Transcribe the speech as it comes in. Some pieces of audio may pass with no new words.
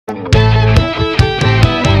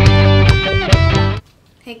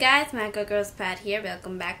guys, Magical Girls Pat here.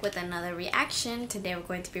 Welcome back with another reaction. Today we're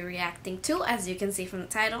going to be reacting to, as you can see from the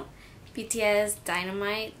title, BTS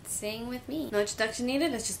Dynamite. Sing with me. No introduction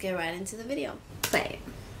needed. Let's just get right into the video. Play.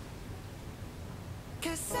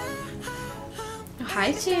 Oh,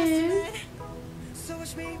 hi Jim.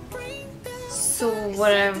 So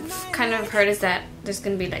what I've kind of heard is that there's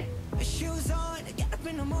gonna be like a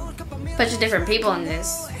bunch of different people in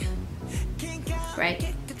this,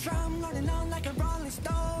 right?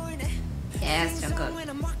 Yes, Jungkook.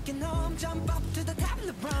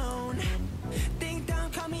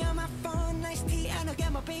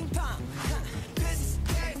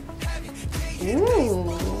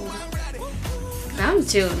 Ooh, I'm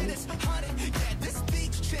tuned.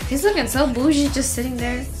 He's looking so bougie just sitting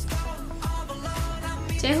there.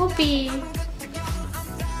 J-Hope-y.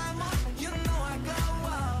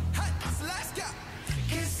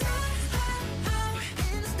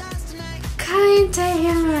 Kind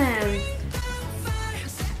Taehyun.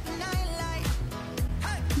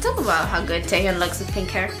 Talk about how good Taehyun looks with pink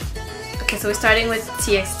hair. Okay, so we're starting with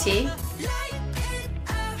TXT.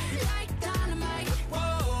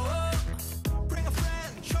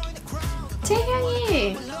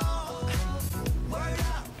 Taehyun!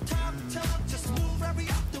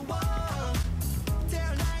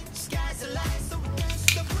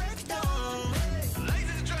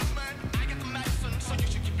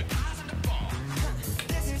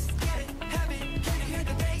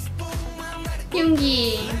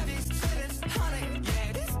 Yoongi.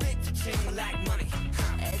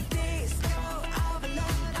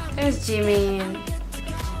 There's Jimin.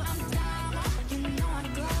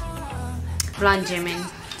 Blonde Jimin,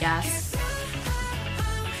 yes.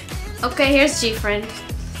 Okay, here's G-Friend.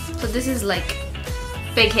 So this is like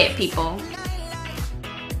big hit people.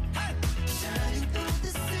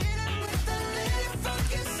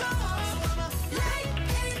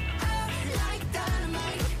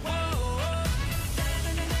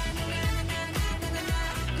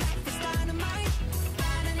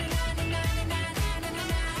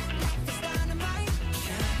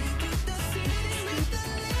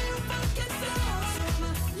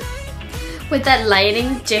 With that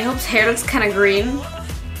lighting, J-Hope's hair looks kind of green,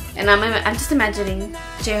 and I'm just imagining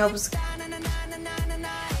J-Hope's.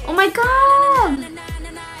 Oh my god!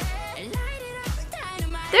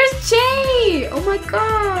 There's Jay! Oh my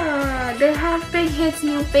god! They have Big Hit's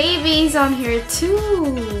new babies on here too.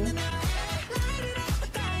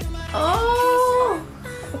 Oh,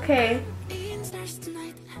 okay.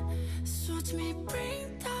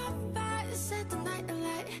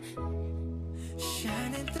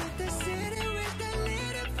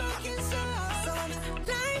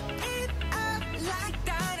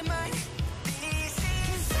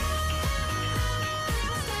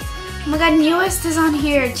 Oh my god, Newest is on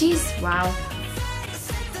here. Jeez, wow.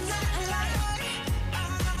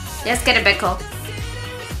 Yes, get it, Becco.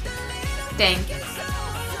 Dang.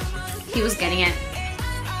 He was getting it.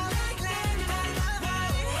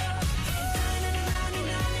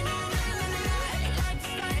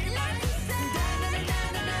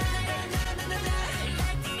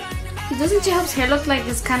 Doesn't J-Hope's hair look like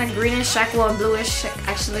this kind of greenish, aqua, bluish,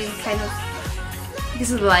 actually, kind of?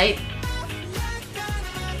 This is light.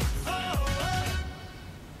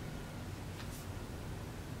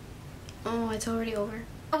 Oh, it's already over.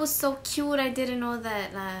 That was so cute. I didn't know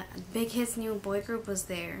that Big Hit's new boy group was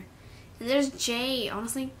there. And there's Jay.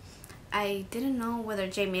 Honestly, I didn't know whether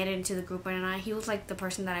Jay made it into the group or not. He was like the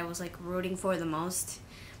person that I was like rooting for the most.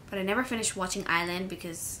 But I never finished watching Island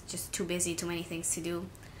because just too busy, too many things to do.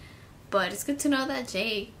 But it's good to know that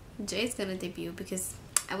Jay's gonna debut because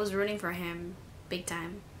I was rooting for him big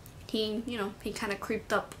time. He, you know, he kind of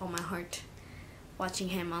creeped up on my heart watching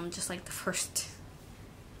him on just like the first,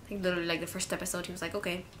 like literally like the first episode. He was like,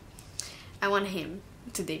 okay, I want him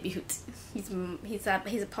to debut. He's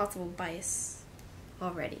a possible bias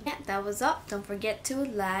already. Yeah, that was up. Don't forget to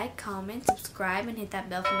like, comment, subscribe, and hit that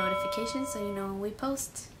bell for notifications so you know when we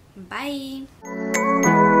post. Bye.